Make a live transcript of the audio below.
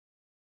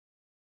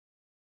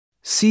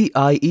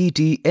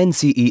CIET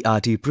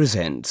NCERT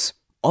presents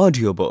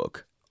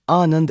audiobook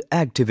Anand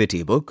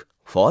Activity Book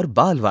for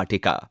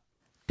Baalvatika.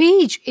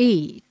 Page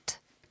 8.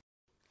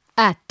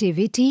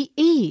 Activity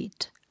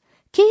 8.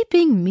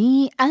 Keeping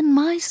me and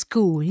my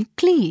school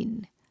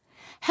clean.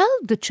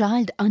 Help the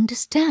child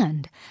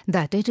understand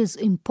that it is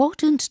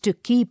important to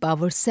keep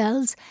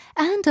ourselves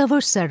and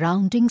our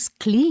surroundings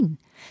clean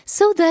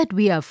so that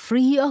we are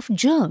free of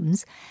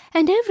germs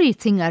and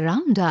everything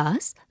around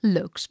us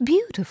looks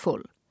beautiful.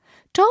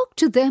 Talk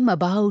to them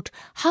about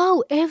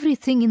how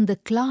everything in the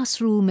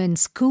classroom and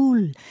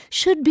school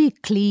should be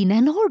clean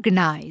and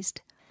organized.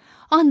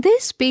 On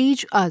this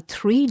page are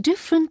 3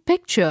 different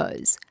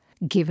pictures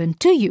given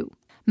to you.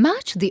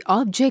 Match the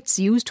objects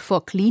used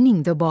for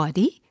cleaning the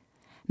body.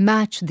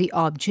 Match the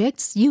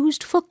objects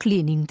used for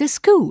cleaning the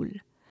school.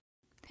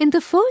 In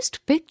the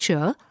first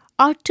picture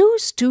are 2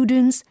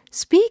 students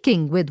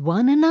speaking with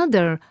one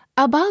another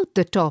about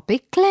the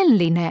topic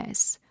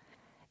cleanliness.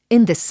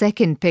 In the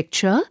second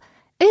picture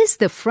is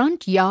the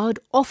front yard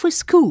of a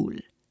school.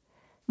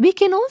 We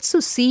can also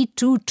see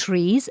 2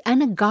 trees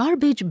and a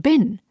garbage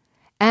bin,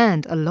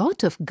 and a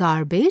lot of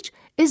garbage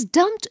is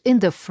dumped in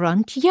the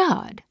front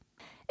yard.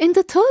 In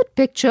the third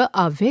picture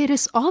are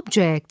various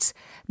objects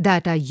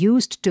that are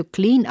used to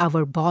clean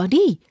our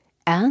body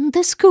and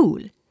the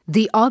school.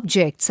 The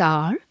objects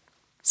are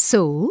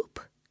soap,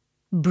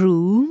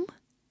 broom,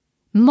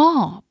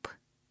 mop,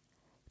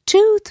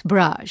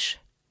 toothbrush,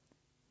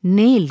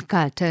 nail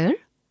cutter,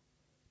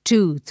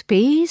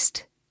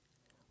 toothpaste,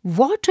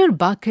 water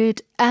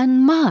bucket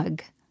and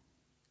mug,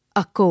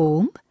 a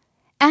comb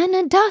and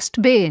a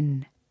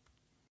dustbin.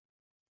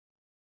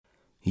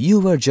 You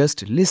were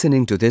just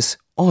listening to this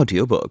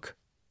audiobook.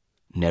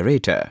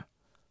 Narrator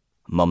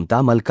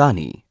Mamta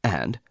Malkani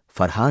and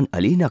Farhan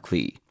Ali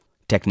Naqvi.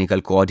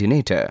 Technical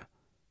Coordinator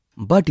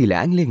Bati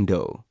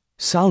Langlingdo.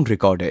 Sound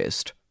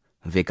Recordist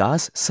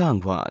Vikas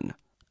Sangwan.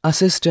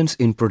 Assistants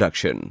in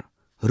Production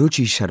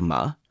Ruchi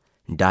Sharma.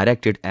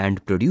 Directed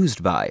and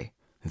produced by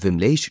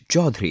Vimlesh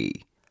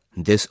Chaudhary.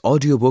 This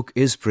audiobook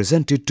is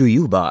presented to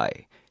you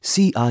by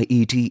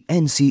CIET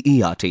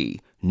NCERT,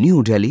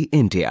 New Delhi,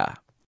 India.